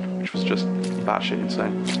Jar run, which was just batshit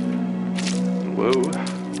insane. Whoa.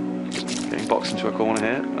 Getting boxed into a corner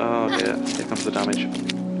here. Oh dear, here comes the damage.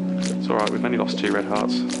 It's alright, we've only lost 2 red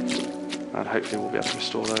hearts. And hopefully we'll be able to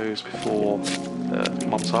restore those before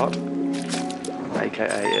Mom's heart.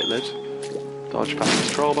 AKA it lives. Dodge past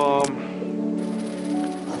this troll bomb.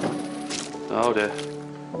 Oh dear.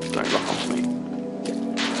 Don't lock onto me.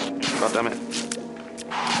 God damn it.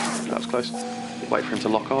 That was close. Wait for him to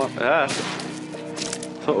lock on. Ah!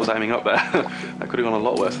 Thought I was aiming up there. That could have gone a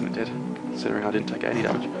lot worse than it did, considering I didn't take any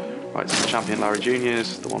damage. Right, some champion Larry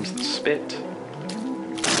Juniors, the ones that spit.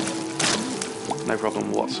 No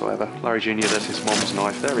problem whatsoever. Larry Jr. There's his mom's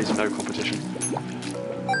knife. There is no competition.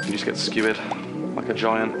 You just get skewered like a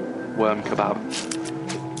giant worm kebab.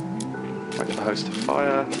 Wait for the host to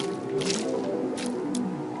fire.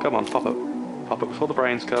 Come on, pop up. Pop up before the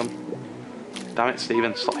brains come. Damn it,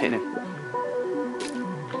 Stephen, stop hitting him.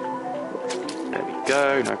 There we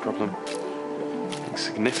go, no problem.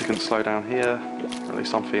 Significant slowdown here. At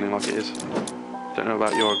least I'm feeling like it is. Don't know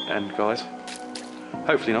about your end, guys.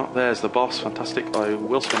 Hopefully not. There's the boss, fantastic. I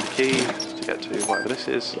will spend a key to get to whatever this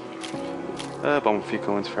is. Bomb a few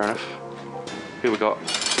coins, fair enough. Who we got?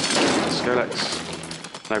 Skolex.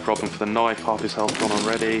 No problem for the knife, half his health gone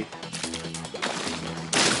already.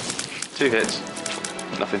 2 hits,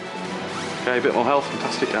 nothing. Okay, a bit more health,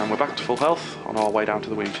 fantastic, and we're back to full health on our way down to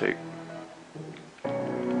the wound 2.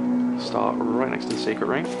 Start right next to the secret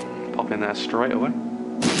ring, pop in there straight away.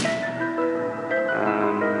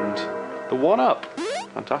 And the 1-up,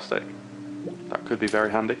 fantastic. That could be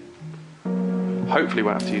very handy. Hopefully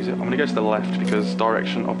won't have to use it. I'm going to go to the left because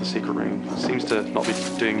direction of the secret room seems to not be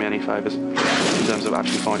doing me any favours in terms of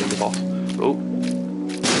actually finding the boss. Oh,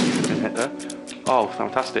 been hit there. Oh,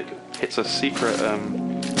 fantastic. Hits a secret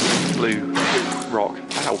blue rock.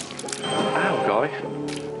 Ow. Ow, guy.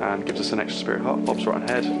 And gives us an extra spirit heart. Bob's right on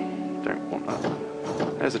head. Don't want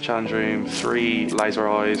that. There's the challenge room. 3 laser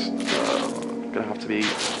eyes. Going to have to be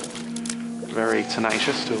very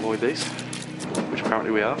tenacious to avoid these, which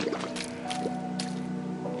apparently we are.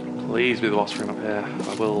 Please be the boss room up here.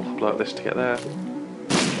 I will blow up this to get there.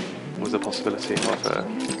 With the possibility of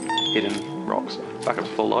hidden rocks. Back up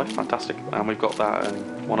to full life, fantastic. And we've got that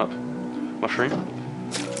 1-up mushroom.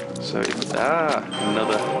 So,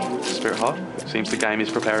 another spirit heart. Seems the game is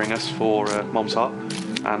preparing us for Mom's Heart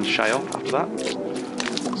and Shale after that.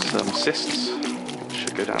 Some assists.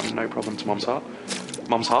 Should go down, no problem to Mom's Heart.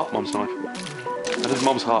 Mom's Heart, Mom's Knife. And if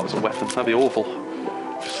Mom's Heart was a weapon, that'd be awful.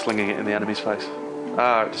 Just slinging it in the enemy's face.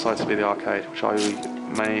 It decides to be the arcade, which I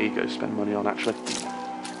may go spend money on actually.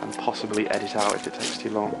 And possibly edit out if it takes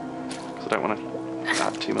too long. Because I don't want to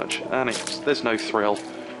add too much. And there's no thrill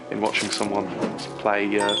in watching someone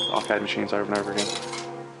play arcade machines over and over again.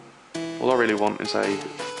 All I really want is a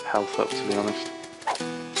health up, to be honest.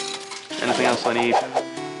 Anything else I need?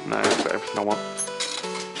 No, I've got everything I want.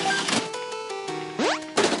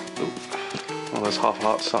 Ooh. Well, there's half a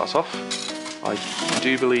heart to start us off. I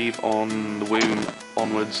do believe on the wound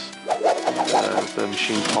onwards, the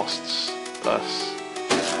machine costs us,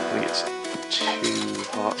 I think it's 2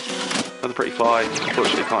 hearts. Another pretty fly,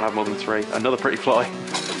 unfortunately can't have more than 3. Another pretty fly,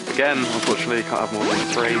 again, unfortunately can't have more than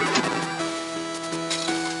 3.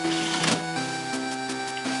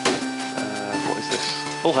 What is this?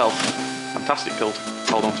 Full health, fantastic pill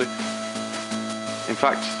to hold on to. In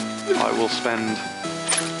fact, I will spend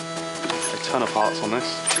a ton of hearts on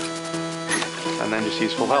this. And then just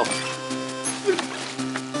use full health.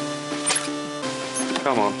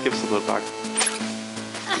 Come on, give us the blood bag.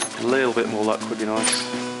 A little bit more luck would be nice.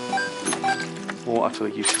 More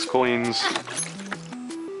utterly useless coins.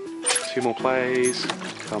 2 more plays.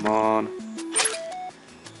 Come on.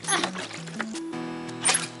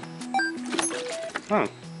 Oh,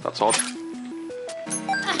 that's odd.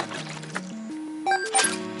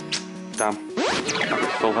 Damn.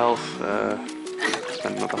 Full health.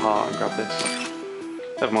 Spend another heart and grab this.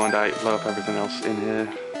 Never mind, I blow up everything else in here.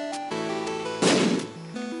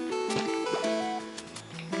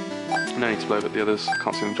 No need to blow up the others,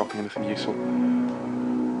 can't see them dropping anything useful.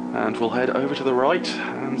 And we'll head over to the right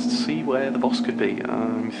and see where the boss could be.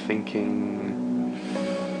 I'm thinking...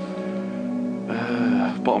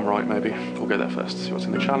 bottom right maybe. We'll go there first, see what's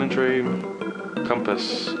in the challenge room.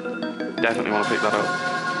 Compass. Definitely want to pick that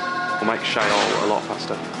up. We'll make Shale a lot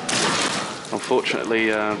faster. Unfortunately,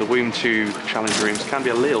 the Womb 2 challenge rooms can be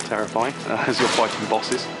a little terrifying as you're fighting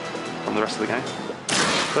bosses from the rest of the game.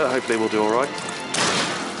 But hopefully we'll do alright.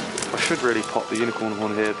 I should really pop the unicorn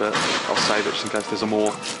horn here, but I'll save it just in case there's a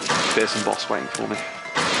more fearsome boss waiting for me.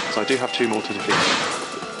 So I do have 2 more to defeat.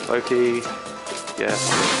 Loki, yeah.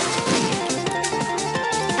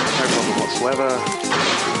 No problem whatsoever.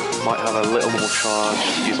 Might have a little more charge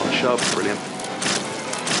to use on Shove, brilliant.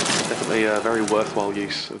 Definitely a very worthwhile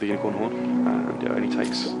use of the unicorn horn, and it only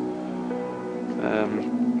takes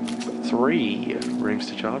 3 rooms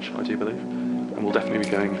to charge, I do believe, and we'll definitely be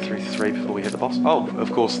going through 3 before we hit the boss. Oh,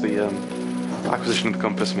 of course, the acquisition of the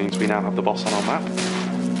compass means we now have the boss on our map.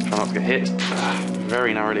 Try not to get hit.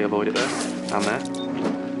 Very narrowly avoid it there and there.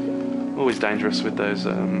 Always dangerous with those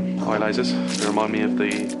eye lasers. They remind me of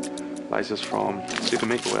the lasers from Super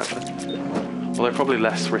Meat Boy actually. Well, they're probably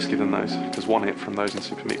less risky than those, because 1 hit from those in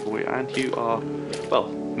Super Meat Boy and you are, well,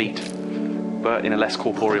 meat, but in a less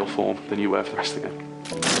corporeal form than you were for the rest of the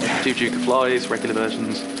game. 2 Duke of Flies, regular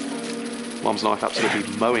versions. Mom's Knife absolutely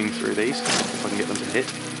mowing through these, if I can get them to hit.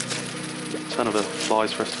 A ton of the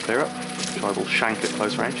flies for us to clear up, which I will shank at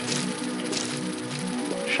close range.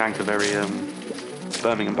 Shank a very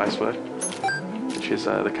Birmingham-based word, which is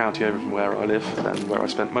the county over from where I live and where I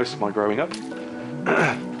spent most of my growing up.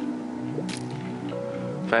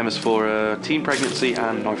 Famous for teen pregnancy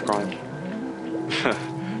and knife crime,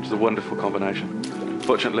 which is a wonderful combination.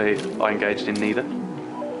 Fortunately, I engaged in neither.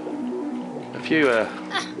 A few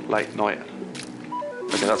late night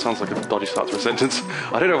Okay, that sounds like a dodgy start to a sentence.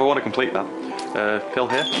 I don't know if I want to complete that. Pill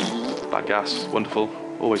here. Bad gas. Wonderful.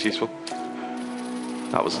 Always useful.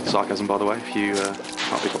 That was sarcasm, by the way, if you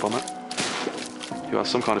can't pick up on that. You are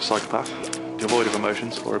some kind of psychopath, devoid of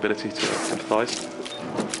emotions or ability to empathise.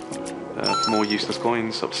 More useless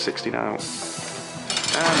coins, up to 60 now. And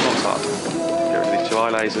one start. Get rid of these 2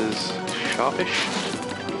 eye lasers. Sharpish.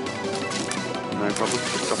 No problem.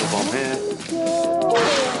 Drop a bomb here. I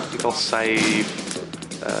think I'll save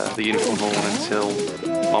the unicorn horn until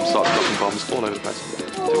Mom starts dropping bombs all over the place.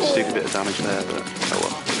 Took a stupid bit of damage there, but oh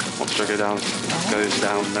well. Monster goes down,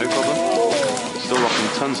 no problem. Still rocking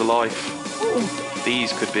tons of life.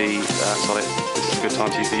 These could be solid. This is a good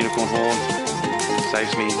time to use the unicorn horn.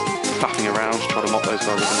 Saves me faffing around to try to mop those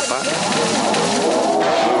guys up in the back.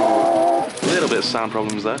 A little bit of sound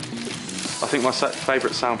problems there. I think my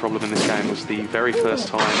favourite sound problem in this game was the very first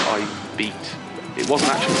time I beat. It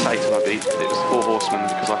wasn't actually Satan I beat, it was the 4 Horsemen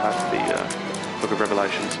because I had the Book of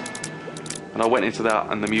Revelations. And I went into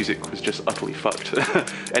that and the music was just utterly fucked.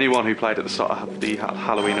 Anyone who played at the start of the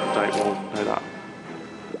Halloween update will know that.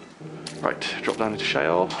 Right, drop down into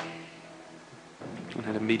Shale. And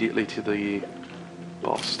head immediately to the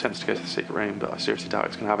boss. Tempts to go to the secret room, but I seriously doubt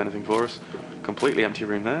it's going to have anything for us. Completely empty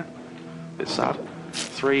room there. Bit sad.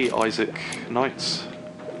 3 Isaac Knights,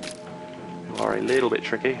 who are a little bit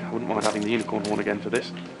tricky. I wouldn't mind having the unicorn horn again for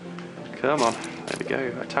this. Come on, there we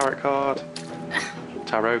go. A tarot card.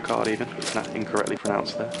 Tarot card even. Incorrectly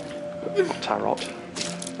pronounced there. Not tarot.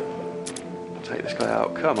 Take this guy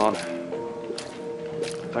out. Come on.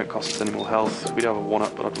 Don't cost us any more health. We do have a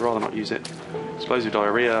 1-up, but I'd rather not use it. Explosive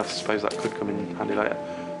diarrhea. I suppose that could come in handy later.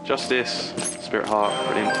 Justice. Spirit heart.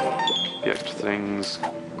 Brilliant. The extra things.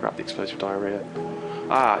 Grab the explosive diarrhea.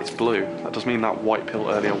 Ah, it's blue. That does mean that white pill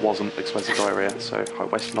earlier wasn't explosive diarrhea, so I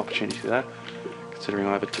wasted an opportunity there, considering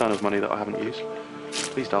I have a ton of money that I haven't used.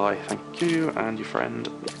 Please die, thank you, and your friend.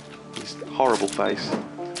 His horrible face.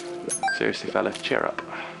 Seriously, fella, cheer up.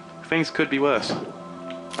 Things could be worse.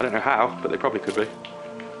 I don't know how, but they probably could be.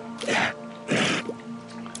 Dodge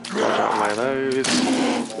out of the way of those.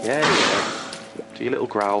 Yeah. Do your little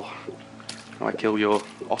growl. I kill your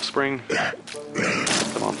offspring.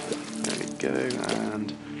 Come on. There we go.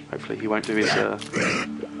 And hopefully he won't do his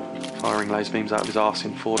firing laser beams out of his arse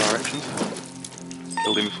in 4 directions.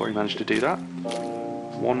 Killed him before he managed to do that.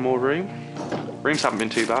 1 more room. Rooms haven't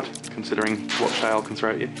been too bad, considering what Shale can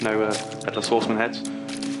throw at you. No Headless Horseman heads.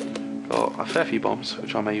 Got a fair few bombs,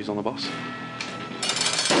 which I may use on the boss.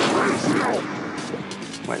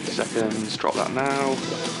 Wait a second, drop that now.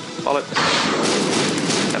 Bollocks.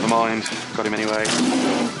 Never mind, got him anyway.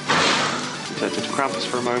 He turns into Krampus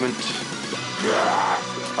for a moment.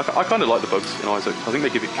 I kind of like the bugs in Isaac. I think they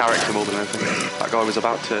give it character more than anything. That guy was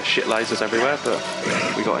about to shit lasers everywhere, but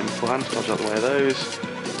we got in beforehand. Dodge out the way of those.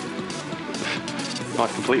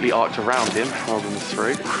 Knife completely arced around him rather than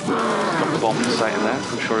through. Drop the bomb to Satan there.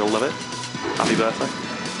 I'm sure he'll love it. Happy birthday.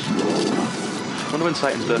 I wonder when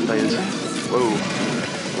Satan's birthday is. Whoa,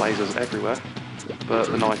 lasers everywhere. But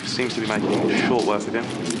the knife seems to be making short work of him.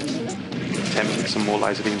 Attempting some more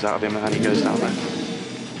laser beams out of him and he goes down there.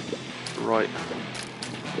 Right.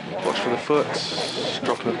 Watch for the foot.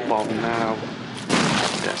 Drop a bomb now.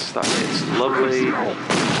 Yes, that hits. Lovely.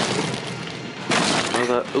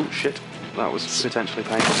 Another. Oh shit. That was potentially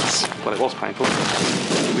painful. Well, it was painful.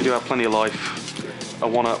 We do have plenty of life. A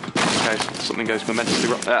 1-up in case something goes momentously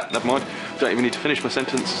wrong. Never mind. Don't even need to finish my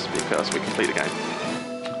sentence because we complete the game.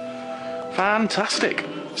 Fantastic.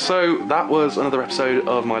 So that was another episode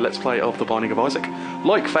of my Let's Play of The Binding of Isaac.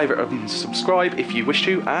 Like, favourite and subscribe if you wish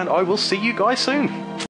to, and I will see you guys soon.